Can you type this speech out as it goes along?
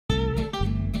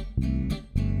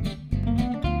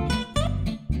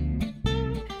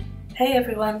Hey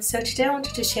everyone, so today I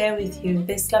wanted to share with you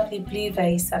this lovely blue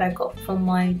vase that I got from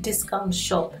my discount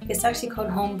shop. It's actually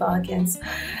called Home Bargains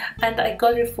and I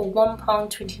got it for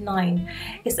 £1.29.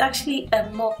 It's actually a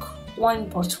mock wine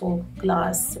bottle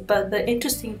glass, but the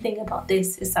interesting thing about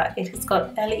this is that it has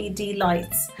got LED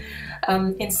lights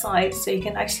inside, so you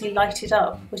can actually light it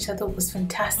up, which I thought was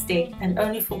fantastic, and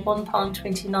only for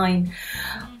 £1.29.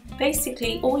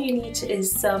 Basically all you need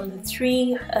is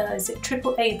three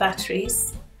AAA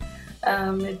batteries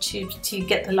to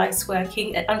get the lights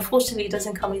working. Unfortunately it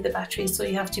doesn't come with the batteries, so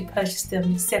you have to purchase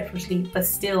them separately, but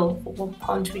still for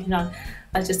 £1.29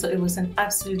 I just thought it was an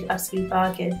absolute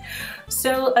bargain.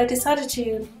 So I decided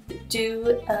to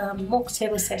do a mock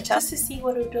table setup just to see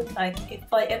what it would look like if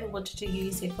I ever wanted to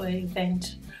use it for an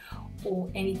event or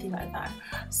anything like that.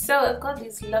 So I've got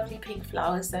these lovely pink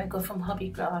flowers that I got from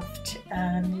Hobbycraft,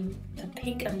 and the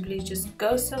pink and blue just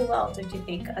go so well, don't you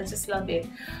think? I just love it,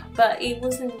 but it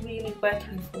wasn't really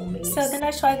working for me. So then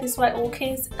I tried these white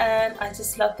orchids and I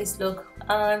just love this look.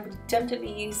 I would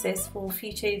definitely use this for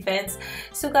future events.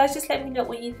 So guys, just let me know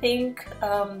what you think.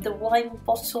 The wine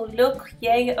bottle look,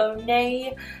 yay or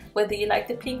nay, whether you like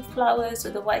the pink flowers or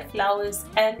the white flowers.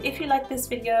 And if you like this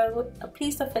video,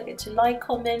 please don't forget to like,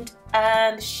 comment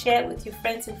and share it with your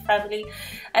friends and family.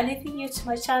 And if you're new to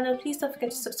my channel, please don't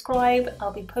forget to subscribe.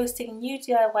 I'll be posting new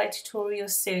DIY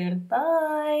tutorials soon.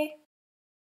 Bye!